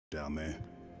Down there.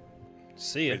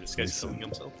 See ya. Wait, this guy's killing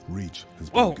himself. Reach has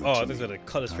been Whoa! good Oh, to this is me. gonna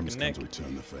cut his Time has freaking come neck. to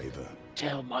return the favor.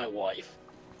 Tell my wife.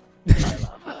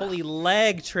 Holy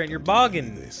lag, Trent! You're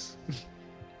bogging. This.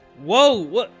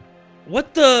 Whoa!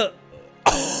 What the?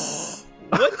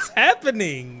 What's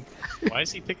happening? Why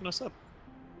is he picking us up?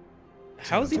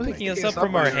 How is he Something picking like us this. up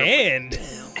from our hand?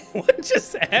 What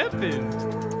just happened?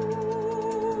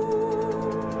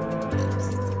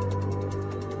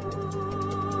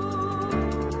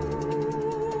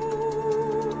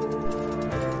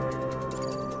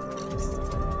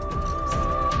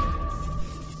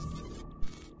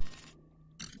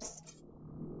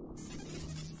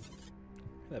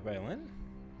 That violin?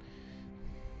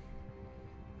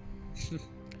 It's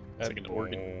like an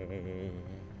organ.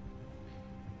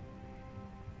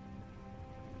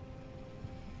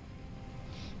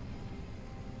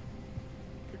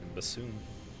 Freaking bassoon.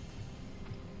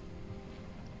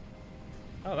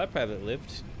 Oh, that pilot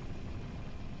lived.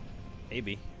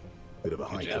 Maybe. Bit of a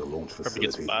hike to the launch Probably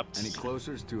gets facility. bopped. Any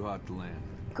closer, it's too hot to land.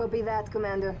 Copy that,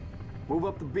 Commander. Move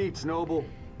up the beach, Noble.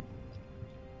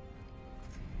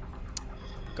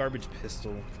 Garbage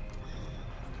pistol.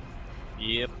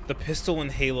 Yep. The pistol in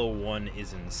Halo 1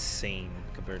 is insane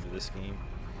compared to this game.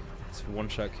 It's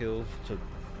one-shot kill to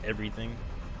everything.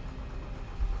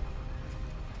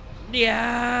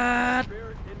 Yeah.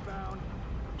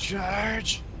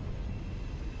 Charge!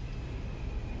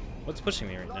 What's pushing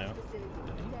me right now?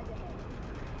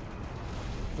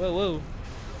 Whoa, whoa.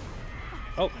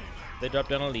 Oh, they dropped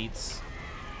down elites.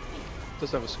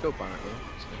 Does have a scope on it though.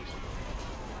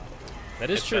 That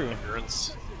is It's true.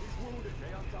 endurance.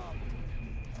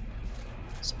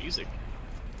 It's music.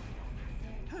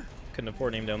 Couldn't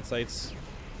afford name down sights.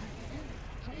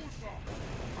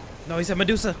 No, he's at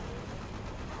Medusa.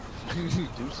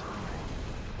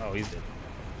 Oh, he's dead.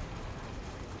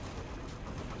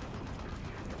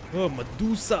 Oh,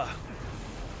 Medusa.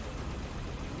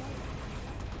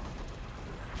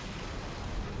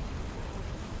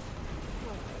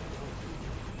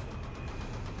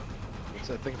 What's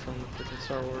that thing from freaking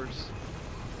Star Wars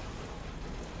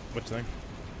Which thing?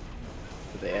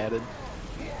 that they added?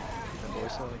 That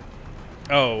voice line?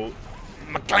 Oh,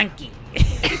 McClanky.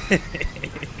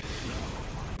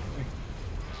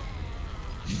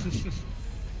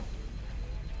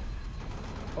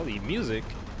 Holy music.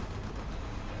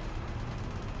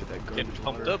 Get that Getting garbage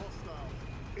pumped water. up.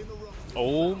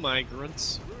 Oh,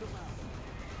 migrants.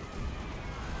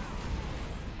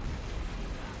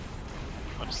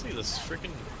 Honestly, this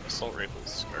freaking assault rifle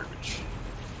is garbage.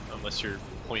 Unless you're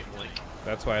point blank.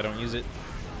 That's why I don't use it.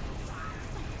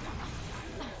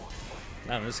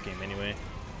 Not in this game, anyway.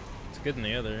 It's good in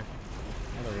the other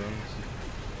rooms.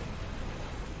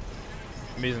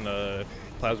 I'm using a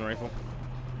plasma rifle.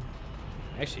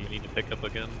 Actually, You need to pick up a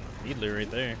gun. Needler right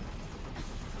there.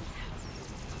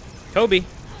 Kobe!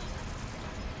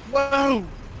 Whoa! Ooh,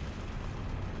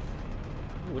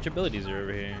 which abilities are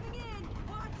over here?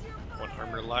 One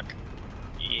armor lock.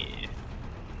 Yeah.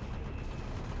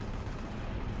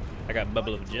 I got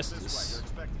Bubble of Justice. Still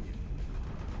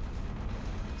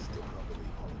can't believe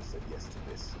Holland said yes to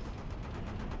this.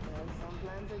 Well, some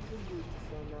plans are too good to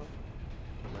say no.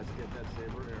 Let's get that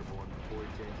saber airborne before he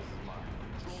changes his mind.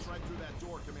 Controls right through that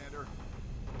door, Commander.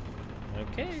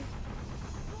 Okay.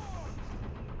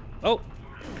 Oh!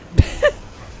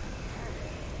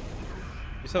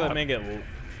 You saw that man get...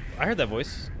 I heard that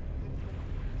voice.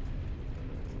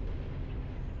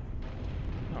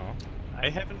 Oh. I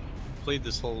haven't played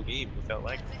this whole game without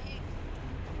lag.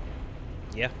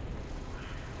 Yeah.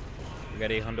 We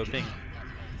got a hundo ping.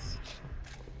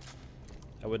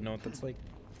 I wouldn't know what that's like.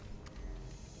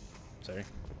 Sorry.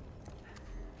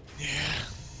 Yeah.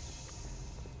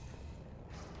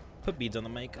 Put beads on the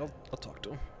mic. I'll talk to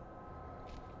him.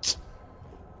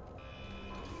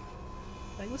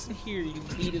 Like, listen here, you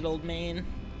beaded old man.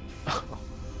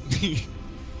 You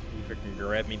freaking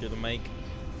grab me to the mic.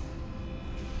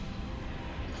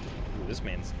 Ooh, this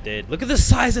man's dead. Look at the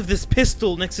size of this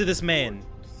pistol next to this man.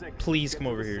 Please come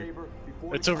over here.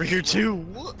 It's over here too.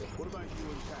 What?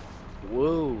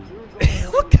 Whoa.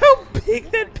 Look how big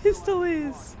that pistol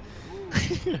is.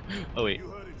 Oh wait. You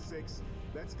heard it, 6.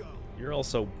 Let's go. You're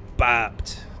also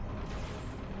bopped.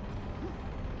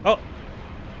 Oh.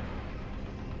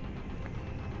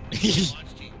 Did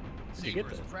you get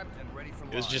that?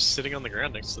 It was just sitting on the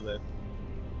ground next to that.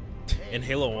 In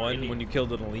Halo 1, when you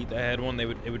killed an elite that had one,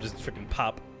 it would just freaking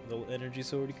pop the energy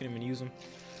sword. You couldn't even use them.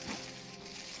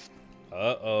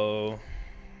 Uh-oh.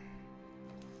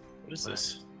 What is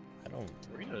this? I don't...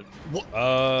 We're gonna...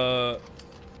 Uh...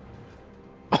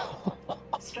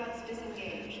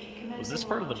 Was this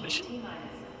part of the mission?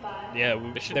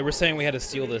 Yeah, they were saying we had to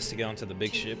steal this to get onto the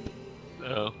big ship.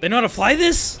 Oh. They know how to fly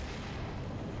this?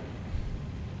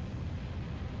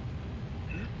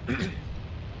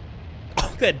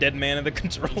 Oh, that dead man in the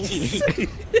controls.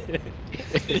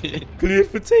 Clear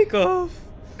for takeoff.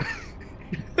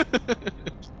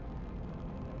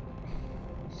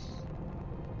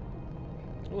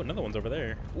 Oh, another one's over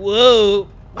there. Whoa!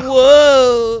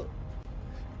 Whoa!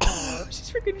 Oh,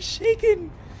 she's freaking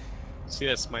shaking. See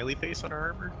that smiley face on our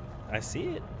armor? I see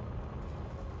it.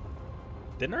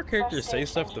 Didn't our character say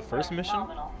stuff the first mission? I'm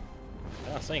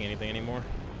not saying anything anymore.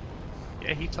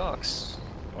 Yeah, he talks.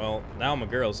 Well, now I'm a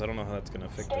girl, so I don't know how that's gonna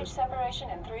affect Stage it. separation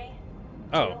in 3.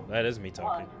 Oh, that is me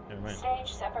talking. Never mind.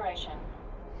 Stage separation.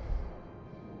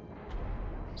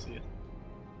 See it.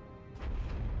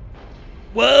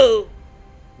 Whoa!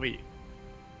 Wait.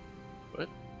 What?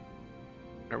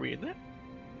 Are we in that?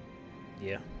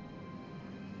 Yeah.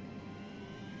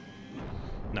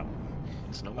 No.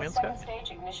 It's No Man's Second Sky?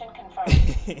 stage ignition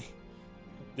confirmed.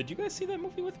 Did you guys see that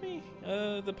movie with me?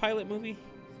 The pilot movie?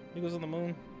 He goes on the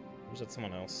moon? Or was that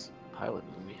someone else? Pilot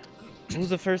movie. Who's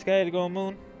the first guy to go on the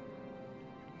moon?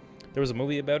 There was a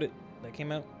movie about it that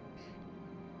came out.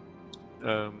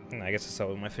 I guess I saw it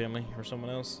with my family or someone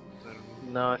else.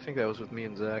 No, I think that was with me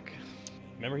and Zach.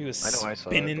 Remember he was I know I saw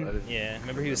it, spinning? but I didn't Yeah,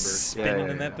 remember he was remember. spinning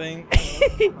Yeah, in that yeah.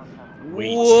 thing?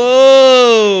 Wait.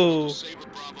 Whoa!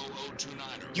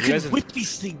 You guys can are- whip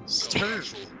these things! Turn!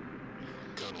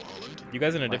 You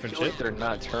guys in a I different feel like ship? they're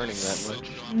not turning that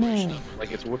much.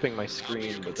 Like it's whipping my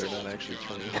screen, but they're not actually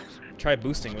turning. Try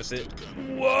boosting with it.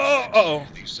 Whoa! Uh-oh.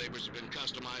 These sabers have been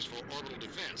customized for orbital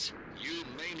defense. You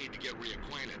may need to get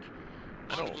reacquainted.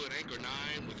 I don't Onto an Anchor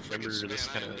 9 with remember frigates this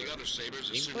Savannah kinda and the other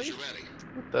sabers as soon as gameplay. you're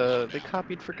ready. They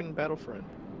copied freaking Battlefront.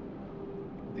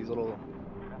 These little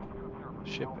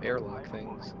ship airlock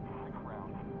things.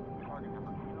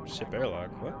 Ship airlock,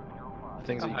 what?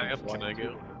 Things How that you high can up fly can I into,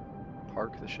 go?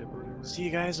 Park the ship or whatever. See you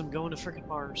guys, I'm going to frickin'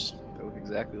 Mars. That look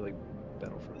exactly like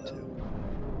Battlefront 2.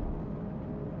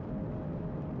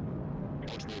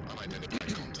 Multiple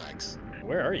unidentified contacts.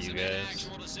 Where are you guys?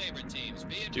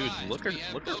 Dude, look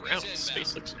around.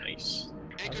 Space looks nice.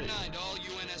 Anchor 9 to all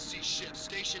UNSC ships.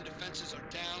 Station defenses are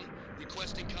down.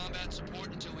 Requesting combat support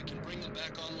until we can bring them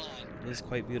back online. It is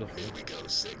quite beautiful. Here we go,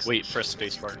 6. Wait, press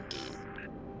spacebar.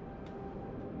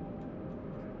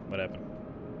 What happened?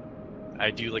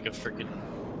 I do like a frickin'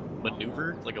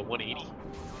 maneuver, like a 180.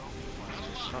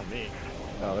 Not me.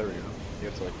 Oh, there we go. You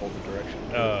have to like hold the direction.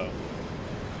 Oh.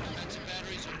 Defensive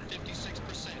batteries are at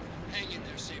 56%. Hang in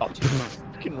there, saber Oh, team.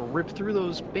 you can rip through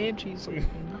those banshees like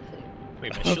nothing.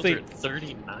 Wait, my I don't shields are think- at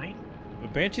 39? The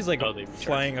Banshee's like Oh, they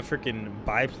flying a freaking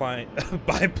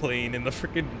biplane in the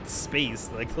freaking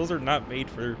space. Like, those are not made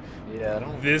for Yeah, I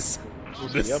don't. this.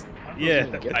 This. Yep. Yeah.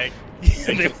 I They've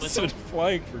can been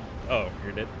flying for. Oh,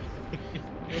 you're dead.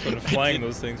 They've been flying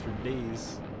those things for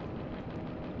days.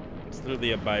 It's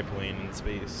literally a biplane in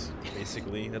space,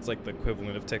 basically. That's like the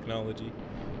equivalent of technology.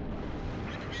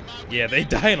 Yeah, they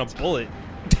die in a bullet.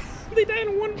 They die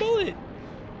in one bullet.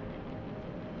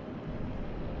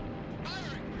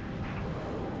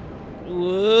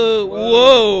 Whoa,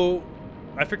 whoa!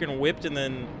 I freaking whipped and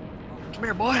then Come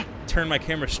here, boy! turned my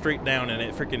camera straight down and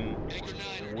it freaking Anchor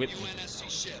 9 whipped me. UNSC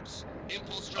ships.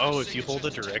 Impulse drive Oh, if you hold a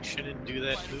signatures direction and do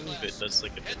that move, it does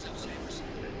like a Heads up, sabers.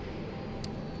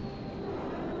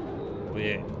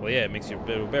 Well, yeah, it makes you a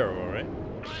bit of a barrel, right?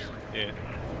 yeah.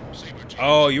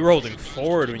 Oh, you were holding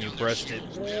forward when you pressed it.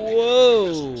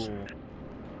 Whoa!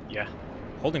 Yeah,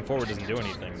 Holding forward doesn't do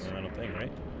anything, I don't think,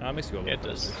 right? Oh, it makes you go a yeah, little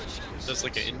it does. faster. It does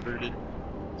like an inverted.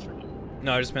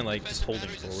 No, I just meant like just holding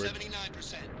Defensive forward.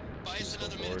 batteries at 79%. Buy us Just go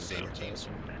another forward, minute, saber go teams.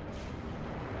 faster.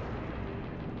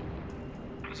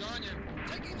 He's on you.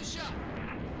 Taking the shot.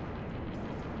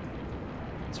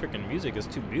 This freaking music is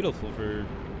too beautiful for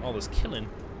all this killing.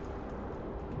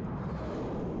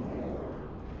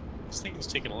 This thing is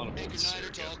taking a lot of Anchor bullets.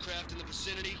 9 to all craft in the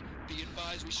vicinity. Be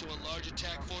advised we show a large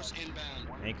attack force inbound.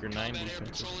 Anchor 9 Combat air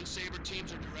defenses. patrol and saber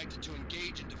teams are directed to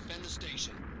engage and defend the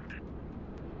station.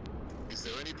 Is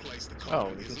there any place the Oh, combat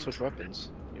you can isn't? switch weapons.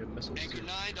 You have missiles Anchor too.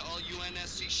 9 to all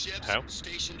UNSC ships. How?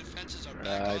 Station defenses are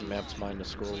back I online. mapped mine to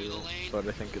scroll Clear the wheel, lane. but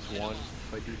I think it's 1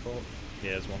 by default.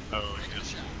 Yeah, there's one. Oh, Take the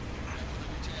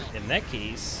shot. In that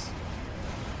case...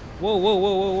 Whoa, whoa,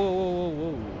 whoa, whoa, whoa, whoa,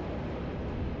 whoa, whoa.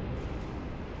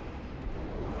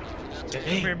 Come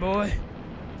here, boy.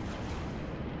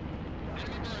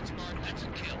 Enemy bird smart. That's a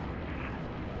kill.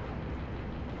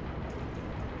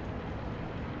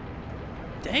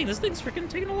 Dang, this thing's freaking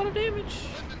taking a lot of damage.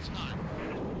 Weapons hot.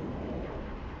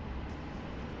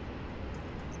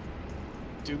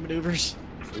 do maneuvers.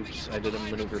 Oops, I did a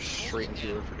maneuver straight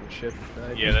into a freaking ship.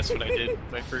 Died. Yeah, that's what I did.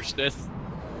 My first death.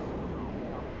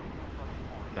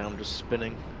 Now I'm just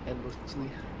spinning endlessly.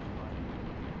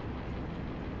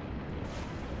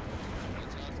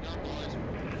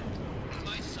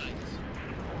 My sights.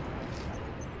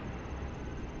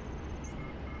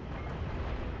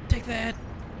 Take that.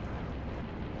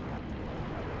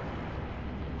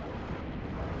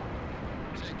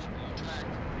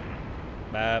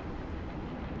 Bap.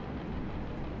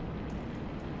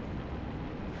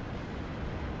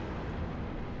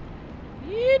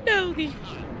 You doggy.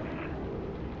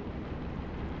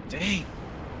 Dang.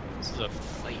 This is a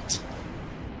fight.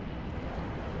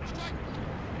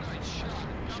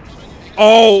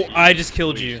 Oh, I just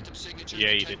killed you.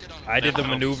 Yeah, you did. I did the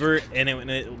maneuver, and when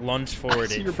it lunged forward,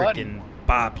 see it your body. freaking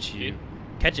bopped you.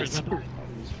 Catch it. He's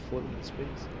floating in space.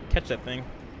 Catch that thing.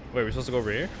 Wait, we're supposed to go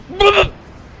over here?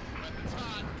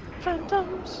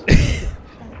 Phantoms.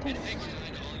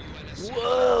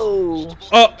 Whoa!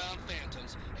 Oh!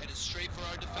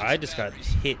 I just got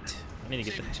hit. I need to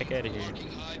get the heck out of here.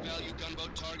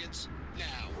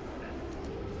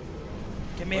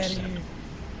 Get me out of here.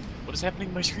 What is happening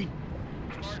on my screen?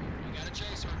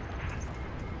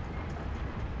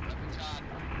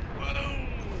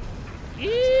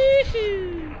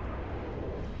 Yee-hoo.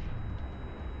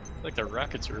 Like the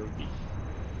rockets are OP.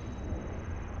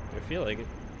 I feel like it.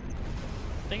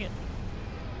 Dang it.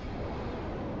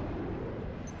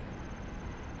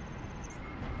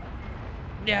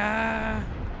 Yeah.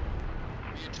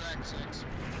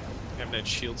 Haven't had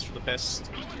shields for the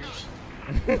past 8 years.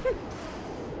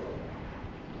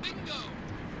 Bingo!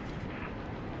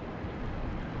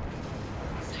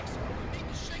 6, need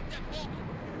to shake that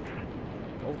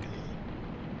bogey.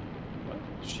 What?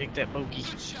 Shake that bogey.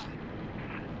 Good shot.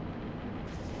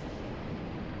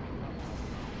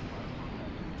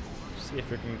 See if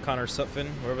freaking Connor Sutphin,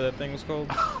 whatever that thing was called.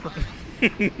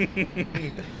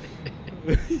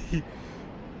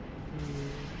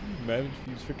 Imagine if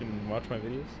you just freaking watch my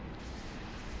videos.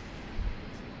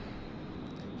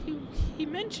 He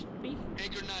mentioned me.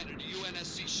 Hager Niner to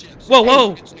UNSC ships. Whoa,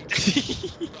 whoa! It's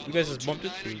new. You guys just bumped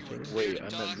into each other. Wait,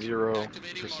 I'm at 0%,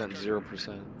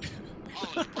 0%.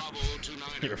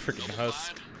 You're a freaking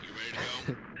husk. You ready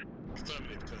to go?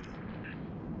 Affirmative,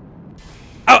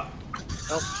 Colonel.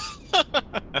 Oh!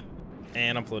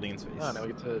 And I'm floating in space. Ah, now we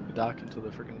get to dock into the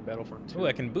freaking Battlefront 2. Oh,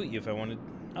 I can boot you if I wanted.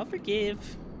 I'll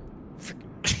forgive.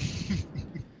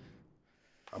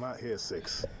 I'm out here,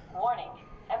 6. Warning.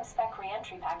 M-Spec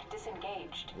reentry pack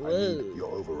disengaged. I need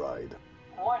your override.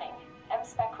 Warning.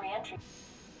 M-Spec reentry.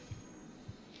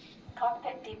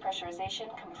 Cockpit depressurization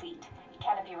complete.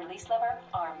 Canopy release lever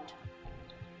armed.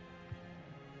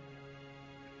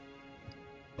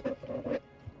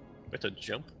 With a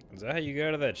jump? Is that how you got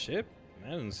out of that ship?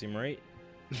 That doesn't seem right.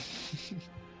 I think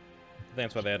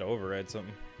that's why they had to override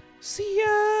something. See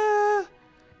ya!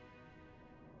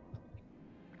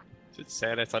 Is it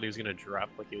sad? I thought he was gonna drop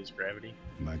like it was gravity.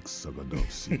 Max Sagadov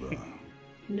Siva.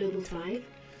 Noble 5,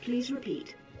 please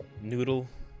repeat. Noodle.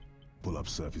 Pull up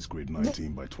surface grid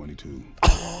 19 by 22.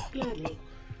 Gladly.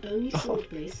 Only salt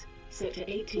base, sector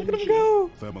 18. Look at him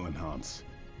go! Thermal enhance.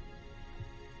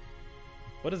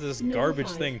 What is this Noble garbage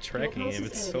 5, thing tracking your him?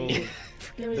 pulse It's is so... elevated.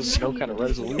 There is No no kind of need to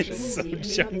resolution. It's so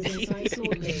Lindsay and the others junky. inside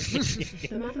salt base.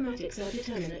 The mathematics are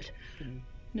determinate.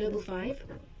 Noble 5,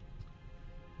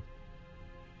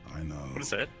 I know. What is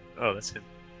that? Oh, that's him.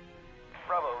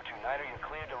 Bravo to Niner, you're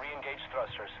cleared to re-engage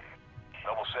thrusters.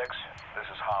 Noble 6, this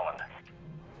is Holland.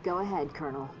 Go ahead,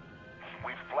 Colonel.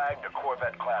 We've flagged a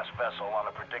Corvette-class vessel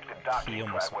on a predicted docking He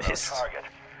almost track with our missed. target.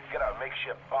 Get our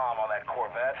makeshift bomb on that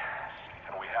Corvette,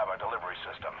 and we have our delivery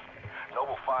system.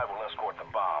 Noble 5 will escort the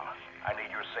bomb. I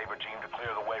need your Saber team to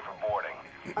clear the way for boarding.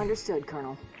 Understood,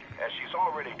 Colonel. As she's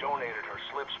already donated her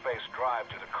slip space drive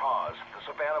to the cause, the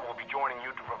Savannah will be joining you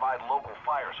to provide local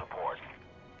fire support.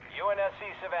 UNSC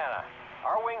Savannah.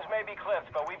 Our wings may be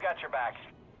clipped, but we've got your back.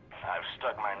 I've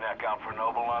stuck my neck out for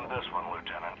Noble on this one,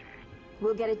 Lieutenant.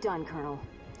 We'll get it done, Colonel.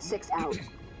 6 out.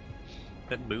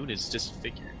 That moon is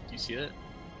disfigured. Do you see that?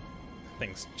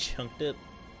 Thing's chunked up.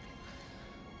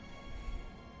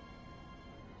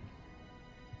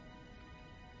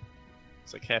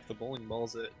 It's like half the bowling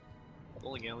balls at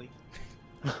bowling alley.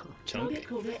 target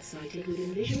Corvette sighted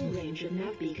within visual range of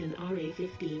nav beacon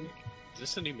RA-15. Is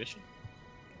this a new mission?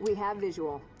 We have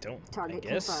visual. Don't. Target I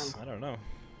guess. confirmed. I don't know.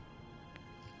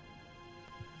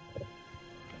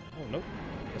 Oh, nope.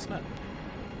 Guess not.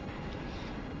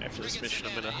 After this mission,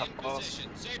 I'm gonna hop off.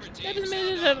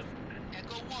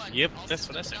 Echo 1, Yep, all that's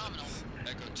what I systems said. nominal.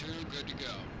 Echo 2, good to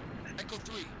go. Echo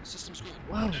 3, systems green.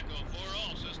 Wow. Echo 4,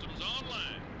 all systems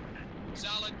online.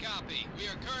 Solid copy. We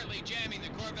are currently jamming the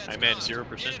Corvette's I man, comms.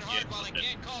 0% Hit it hard yeah, while it okay.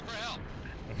 can't call for help.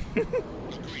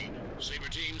 Agreed. Saber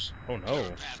teams. Oh no. clear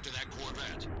a path to that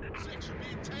Corvette. Six are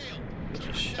being tailed. He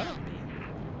just shot me.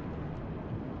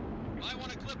 Might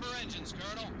want to clip her engines,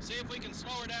 Colonel. See if we can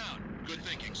slow her down. Good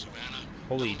thinking, Savannah.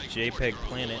 Holy That'll make JPEG boarding her a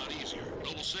planet. whole lot easier.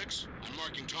 Noble 6, I'm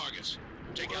marking targets.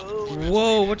 Take out the Corvette's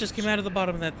Whoa, what just came out of the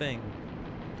bottom of that thing?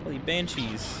 Holy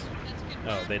banshees.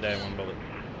 Oh, they die in one bullet.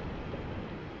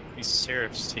 These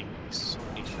Seraphs take so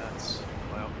many shots.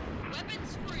 Wow.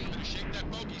 Weapons free. Gonna shake that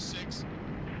bogey, 6.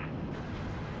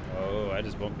 Oh, I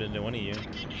just bumped into one of you.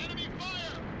 Taking enemy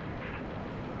fire.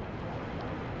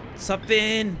 Sup,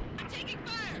 Vin? I'm taking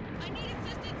fire. I need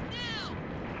assistance now.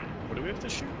 What do we have to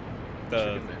shoot?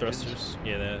 The Shooting the thrusters.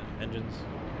 Yeah, the engines.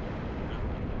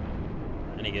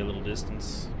 And you get a little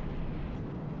distance.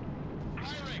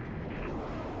 Firing.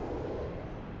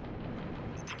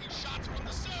 Taking shots from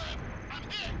the Seraph. I'm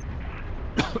hit.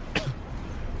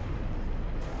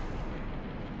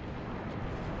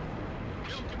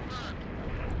 Kill confirmed.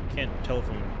 Can't tell if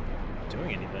I'm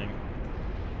doing anything.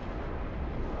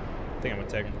 I think I'm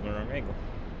attacking from the wrong angle.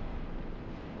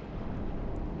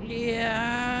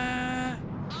 Yeah.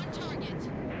 On target.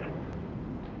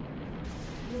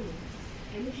 Warning.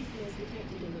 Energy flows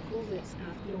detected in the Corvette's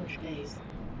aft launch bays.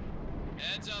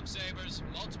 Heads up, Sabers.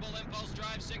 Multiple impulse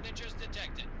drive signatures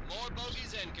detected. More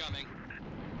bogies incoming.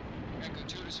 Echo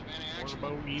 2 to Savannah action.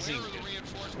 More bogies Where are the incoming.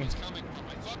 reinforcements coming from?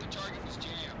 I thought the target was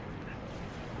jammed.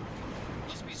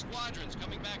 Must be squadrons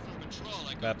coming back from patrol,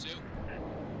 Echo Map. 2.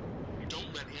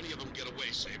 Don't let any of them get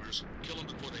away, Sabers. Kill them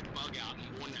before they bug out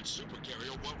and warn that super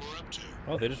carrier what we're up to.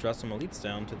 Oh, they just dropped some elites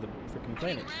down to the freaking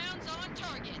planet. Rounds on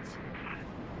target.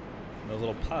 Those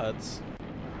little pods.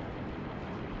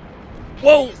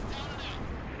 Whoa!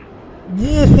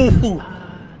 Whoa!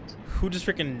 Who just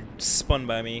freaking spun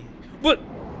by me? What?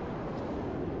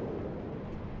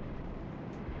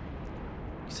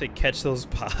 You say catch those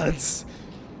pods?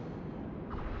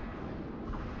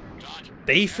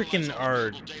 They freaking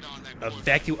are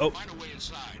oh.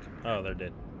 Oh, they're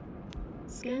dead.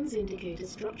 Scans indicate a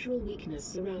structural weakness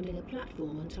surrounding a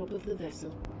platform on top of the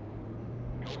vessel.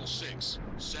 Noble 6,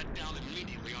 set down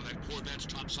immediately on that Corvette's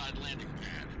topside landing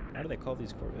pad. How do they call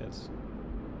these Corvettes?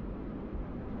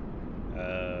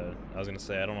 I was gonna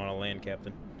say I don't know how to land,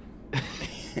 Captain.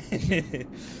 They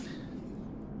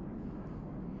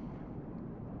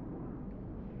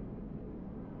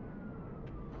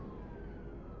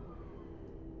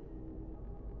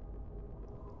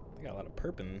got a lot of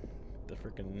perp in the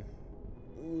freaking.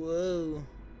 Whoa.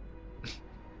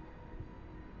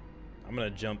 I'm gonna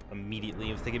jump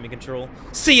immediately if they give me control.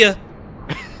 See ya!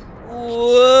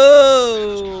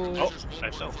 Whoa! Oh,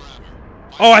 I fell.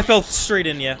 Oh, I fell straight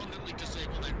in, yeah.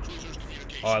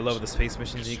 Oh, I love the space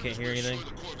missions and you can't hear anything.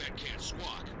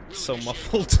 It's so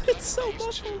muffled. It's so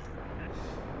muffled.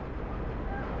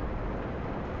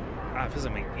 Ah, it feels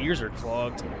like my ears are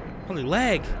clogged. Holy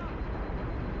lag.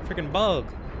 Freaking bug.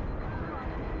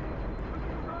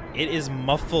 It is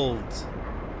muffled.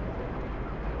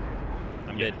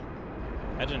 I'm dead.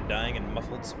 Imagine dying in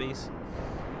muffled space.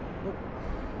 Oh.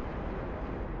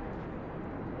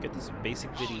 Get this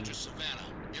basic video. Pistol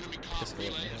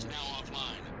up my hand.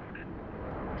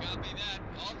 Copy that.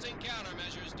 Halting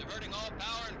countermeasures, diverting all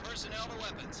power and personnel to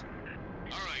weapons.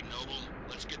 All right, Noble.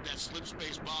 Let's get that slip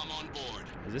space bomb on board.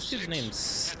 Is this dude's name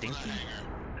Stinky?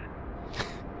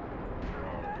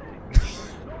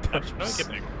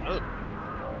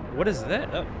 What is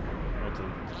that? Oh.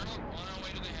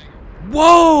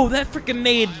 Whoa! That freaking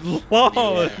made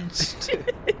launched!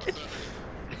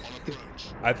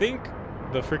 I think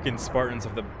the freaking Spartans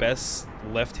have the best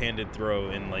left-handed throw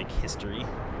in, like, history.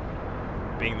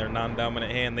 Being their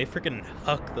non-dominant hand, they freaking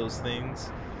huck those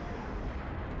things.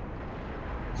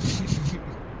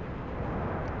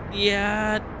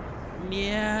 Yeah,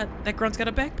 that grunt's got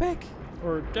a backpack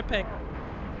or jetpack.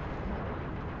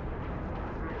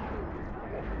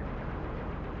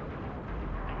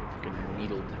 Freaking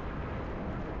needled.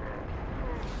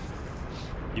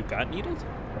 You got needled?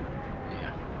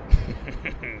 Yeah.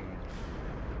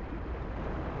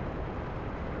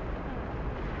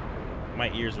 My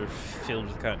ears are filled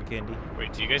with cotton candy.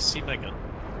 Wait, do you guys see my gun?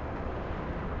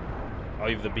 Oh,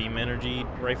 you have the beam energy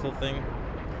rifle thing?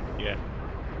 Yeah.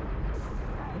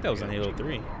 I think that was on Halo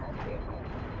 3.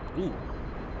 Ooh.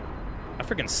 I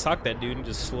freaking socked that dude and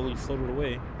just slowly floated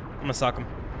away. I'm gonna sock him.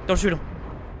 Don't shoot him.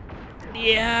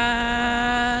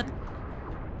 Yeah.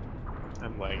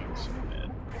 I'm lagging so bad.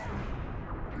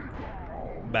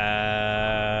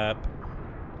 Bap.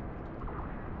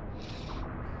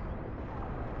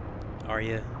 Are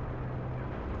you?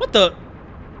 What the?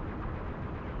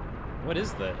 What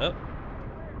is that? Oh,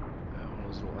 One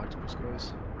of those little octopus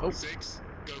guys. Oh, 6,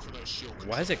 go for those shield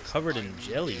why is it controls. covered in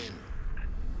jelly?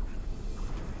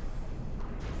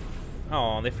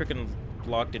 Oh, they freaking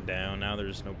locked it down. Now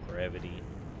there's no gravity.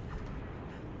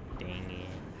 Dang it.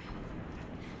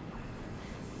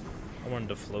 I wanted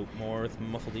to float more with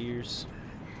muffled ears.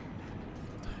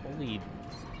 Holy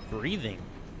breathing.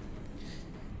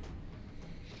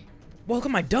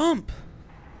 Welcome my dump!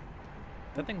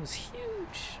 That thing was huge.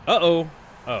 Uh-oh.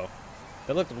 Oh.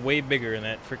 That looked way bigger than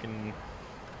that freaking...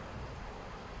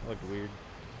 That looked weird.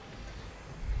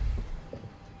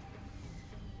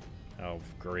 Oh,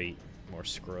 great. More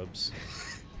scrubs.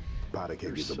 Powder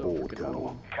keg is so aboard, freaking Colonel.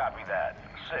 old. Copy that.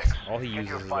 6. All he Get uses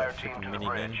your is fire that team freaking to the minigun.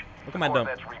 bridge. Look at my The dump.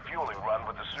 Corvette's refueling run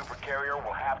with the super carrier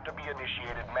will have to be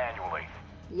initiated manually.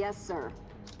 Yes, sir.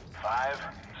 5.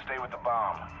 Stay with the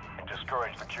bomb and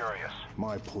discourage the curious.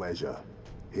 My pleasure.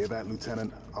 Hear that,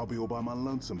 Lieutenant? I'll be all by my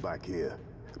lonesome back here.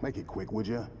 Make it quick, would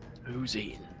ya? Who's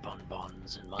eating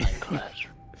bonbons in my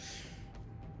classroom?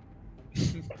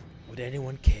 Would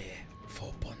anyone care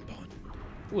for Bon Bon?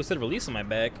 Ooh, instead of releasing my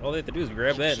back, all they have to do is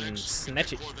grab that and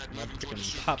snatch it. My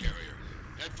freaking pop. Head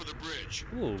for the bridge.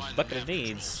 Ooh, Find the bucket nav of nades.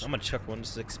 controls. I'm gonna chuck one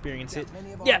just to experience it.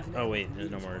 Yeah! Oh wait, there's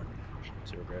no more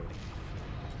zero gravity.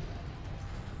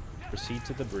 Proceed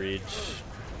to the bridge.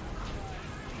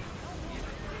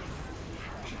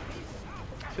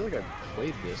 I feel like I've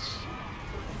played this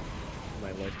in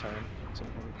my lifetime at some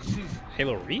point.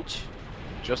 Halo Reach?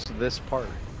 Just this part.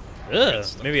 Ugh,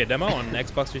 maybe a demo on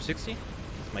Xbox 360?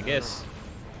 That's my guess.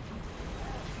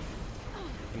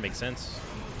 That makes sense.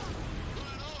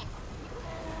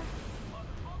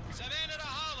 Savannah to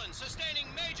Holland, sustaining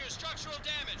major structural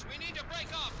damage. We need to break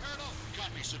off, Colonel.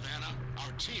 Copy, Savannah.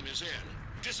 Our team is in.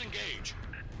 Disengage.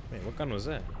 Wait, what gun was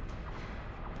that?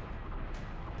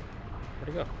 Where'd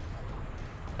it go?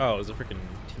 Oh, it was a freaking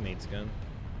teammate's gun.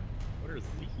 What are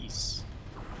these?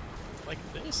 Like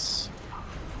this?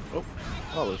 Oh,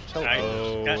 there's I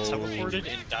teleporters. got teleported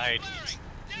and died.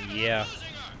 Yeah.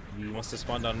 You must have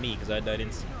spawned on me because I died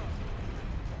instantly.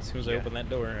 As soon as I Yeah. opened that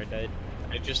door, I died.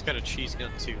 I just got a cheese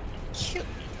gun too. Kill me.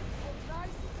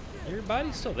 Your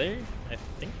body's still there, I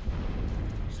think.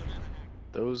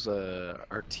 Those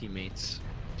our teammates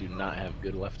do not have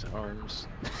good left arms.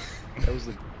 That was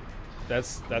the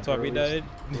That's why we died.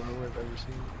 blow I've ever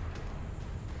seen.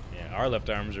 Yeah, our left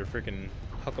arms are freaking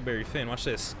Huckleberry Finn. Watch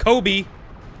this. Kobe!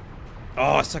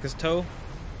 Oh, I stuck his toe.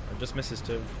 Or just missed his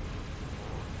toe.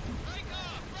 Break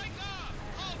off! Break off!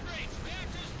 All breach!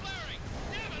 Reactor's flaring!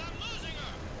 Damn it, I'm losing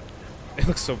her! It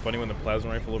looks so funny when the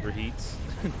plasma rifle overheats.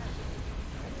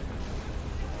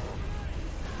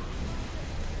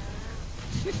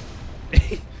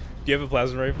 Do you have a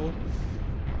plasma rifle?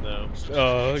 No.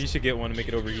 Oh, you should get one to make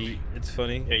it overheat. It's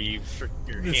funny. Yeah, your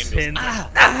hand This goes, pin. ah!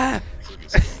 Ah!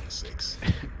 Frigate's gone, 6.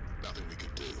 Nothing we can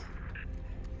do.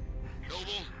 Noble,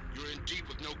 you're in deep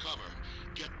with no cover.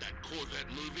 Get that Corvette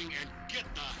moving and get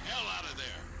the hell out of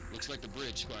there. Looks like the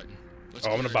bridge, Spartan. Let's Oh,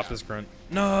 I'm clear gonna it bop out. this grunt.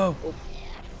 No!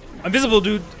 I'm visible,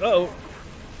 dude! Uh-oh. Ooh,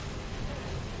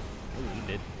 he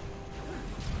did.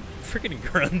 Freaking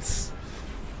grunts.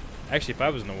 Actually, if I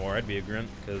was in the war, I'd be a grunt,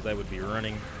 because I would be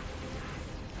running.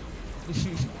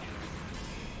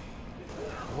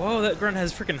 Whoa, that grunt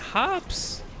has freaking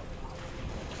hops!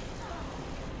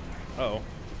 Uh-oh.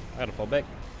 I gotta fall back.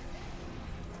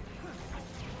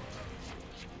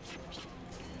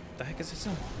 The heck is this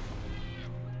on?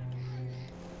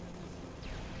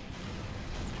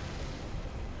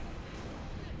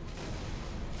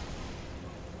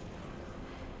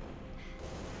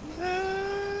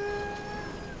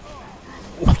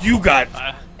 You got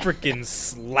freaking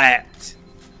slapped.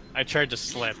 I tried to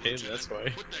slap him, that's why.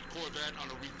 Put that Corvette on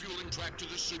a refueling track to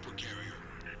the supercarrier.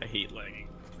 I hate lagging.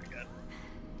 Oh my god.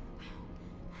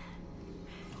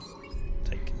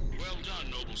 Take. Well done,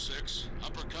 Noble 6.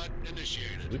 Uppercut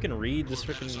initiated. We can read this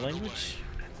freaking language.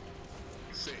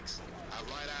 6. Our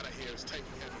ride out of here is taking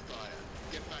heavy fire.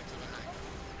 Get back to the hangar.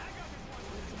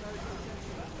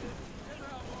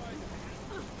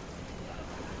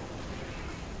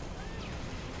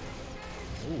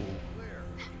 Ooh.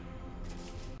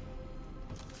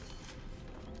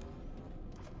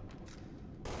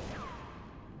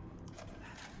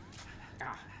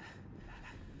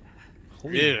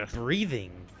 Holy Yeah.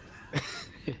 breathing.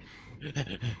 At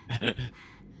your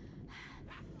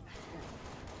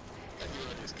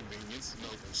earliest convenience,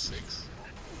 Noble 6.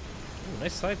 Ooh,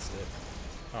 nice sidestep.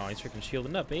 Oh, he's freaking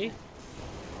shielding up, eh?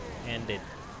 And dead.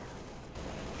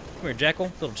 Come here,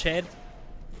 Jackal. Little Chad.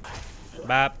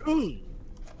 Bop. When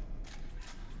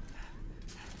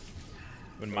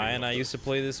Maya and I used to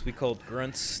play this, we called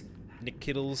grunts Nick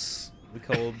Kittles. We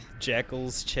called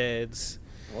jackals Chads.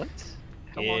 What?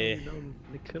 How long have you known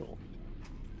Nick Kittle?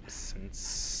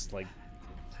 Since like.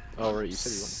 Oh right, you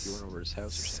said you went over his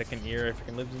house. Or second year I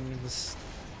freaking lived in this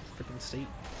freaking state.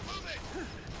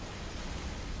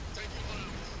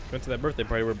 Went to that birthday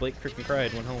party where Blake freaking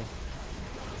cried. Went home.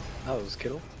 Oh, it was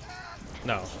Kittle?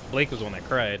 No, Blake was the one that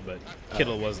cried, but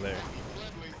Kittle was there.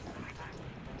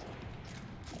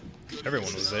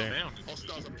 Everyone was there.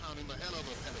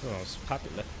 Oh, it's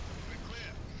popular.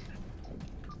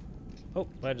 Oh,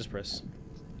 what did I just press?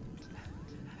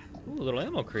 Ooh, a little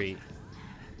ammo crate.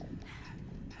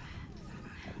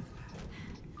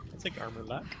 I'll take armor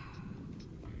lock.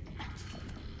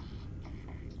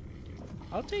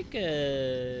 I'll take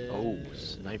a... Oh,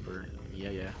 sniper.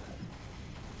 Yeah.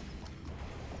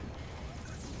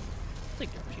 I'll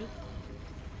take your shield.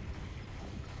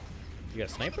 You got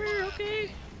a sniper?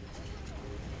 Okay.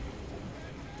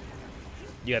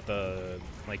 You got the,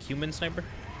 like, human sniper?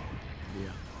 Yeah.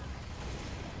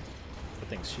 That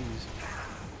thing's cheese.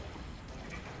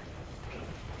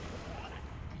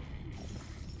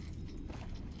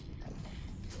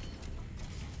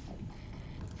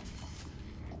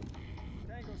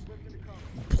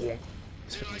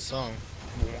 It's from the song.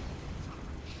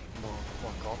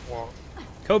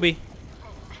 Kobe.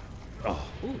 Oh,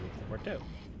 ooh, worked out.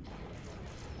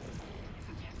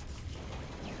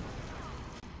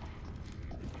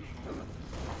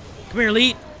 Come here,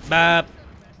 Elite. Bop.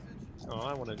 Oh,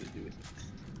 I wanted to do it.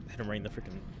 Hit him right in the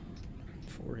freaking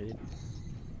forehead.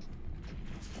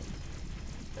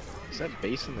 Is that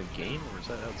base in the game or is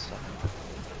that outside?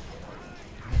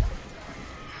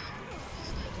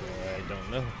 I don't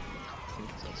know. I think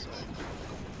it's outside.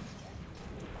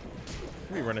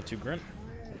 We run a 2 grunt.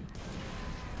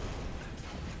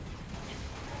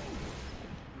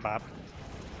 Bop.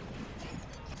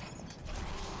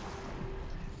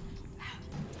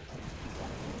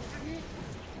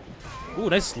 Ooh,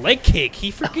 nice leg kick.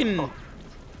 He freaking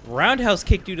roundhouse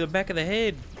kicked you to the back of the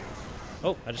head.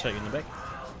 Oh, I just shot you in the back.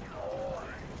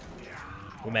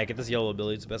 Oh, Matt, get this yellow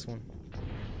ability. It's the best one.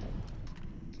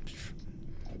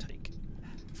 Take.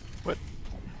 What?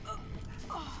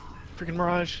 Freaking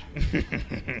Mirage.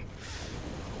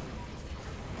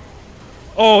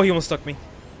 Oh, he almost stuck me.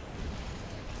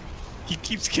 He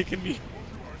keeps kicking me.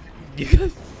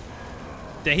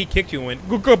 Then he kicked you and went,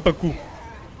 Gukabaku.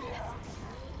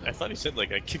 I thought he said,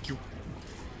 like, I kick you.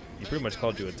 He pretty much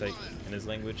called you a tyke in his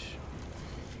language.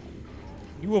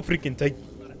 You a freaking tyke.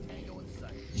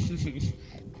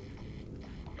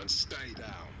 And stay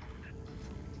down.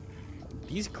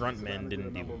 These grunt men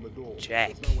didn't do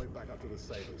jack.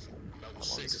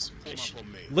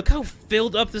 Look how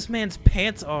filled up this man's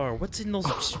pants are. What's in those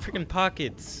freaking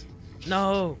pockets?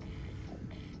 No.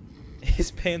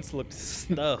 His pants look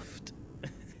stuffed.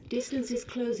 Distance is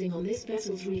closing on this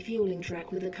vessel's refueling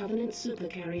track with the Covenant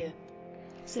supercarrier.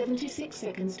 76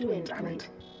 seconds to endpoint.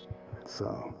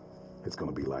 So, it's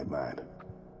gonna be like mad.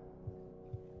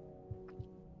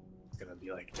 It's gonna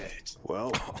be like that.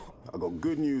 Well, I got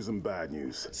good news and bad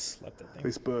news. Slept that thing.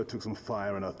 This bird took some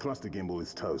fire and our thruster gimbal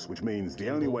is toast, which means the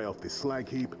only way off this slag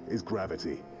heap is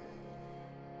gravity.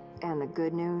 And the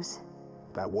good news?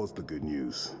 That was the good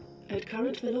news. At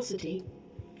current velocity,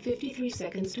 53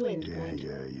 seconds to endpoint.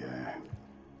 Yeah.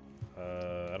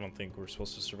 I don't think we're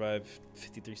supposed to survive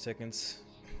 53 seconds.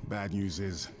 Bad news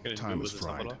is, time is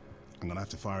fried. I'm gonna have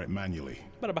to fire it manually.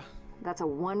 That's a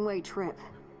one-way trip.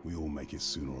 We all make it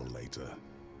sooner or later.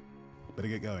 Better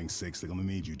get going, Six. They're gonna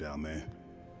need you down there.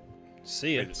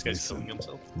 See ya. Wait, this guy's killing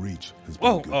himself. Reach has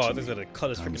been good I to think me. gonna cut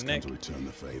his Time's freaking come neck. to return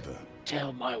the favor.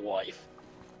 Tell my wife.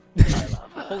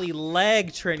 Holy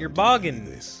lag, Trent, you're bogging.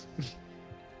 This.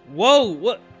 Whoa,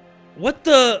 what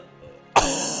the?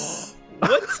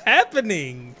 What's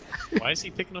happening? Why is he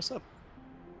picking us up?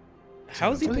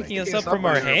 How is he picking us up from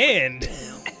our hand?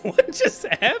 What just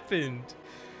happened?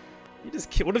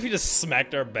 What if he just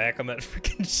smacked our back on that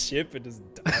freaking ship and just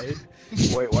died?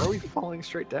 Wait, why are we falling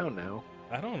straight down now?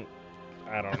 I don't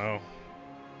know.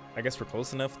 I guess we're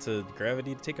close enough to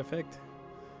gravity to take effect.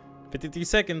 53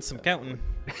 seconds, I'm counting.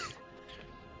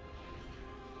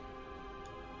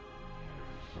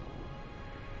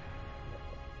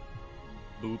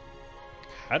 Boop.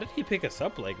 How did he pick us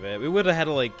up like that? We would have had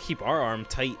to like keep our arm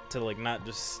tight to like not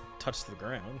just touch the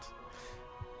ground.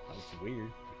 That was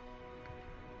weird.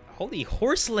 Holy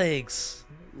horse legs!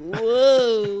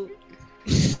 Whoa!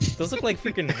 Those look like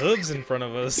freaking hooves in front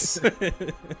of us. Is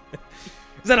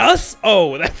that us?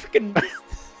 Oh, that freaking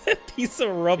that piece of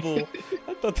rubble.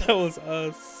 I thought that was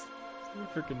us.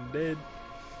 We're freaking dead.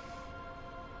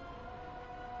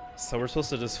 So we're supposed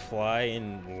to just fly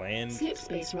and land Slip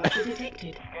space rupture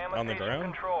detected. on the ground?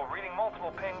 Control, reading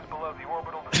multiple pings below the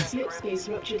orbital descent Slip grid. space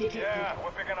rupture detected. Yeah, we're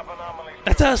picking up anomalies.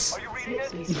 That's too. us! Are you reading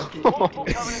Slip it? space rupture Multiple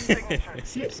detected. covenant signatures.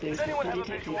 Slip space Does anyone rupture have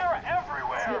a visual? detected. They're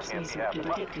everywhere. Slip space Yeah, rupture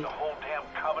fuck detected. the whole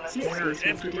damn covenant. Slip space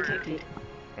rupture detected.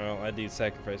 Well, that dude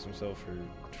sacrificed himself for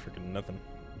freaking nothing.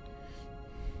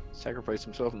 Sacrificed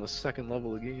himself in the second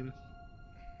level of the game.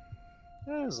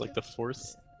 Yeah, it was like the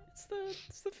fourth.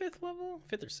 It's the 5th level?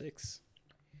 5th or 6th?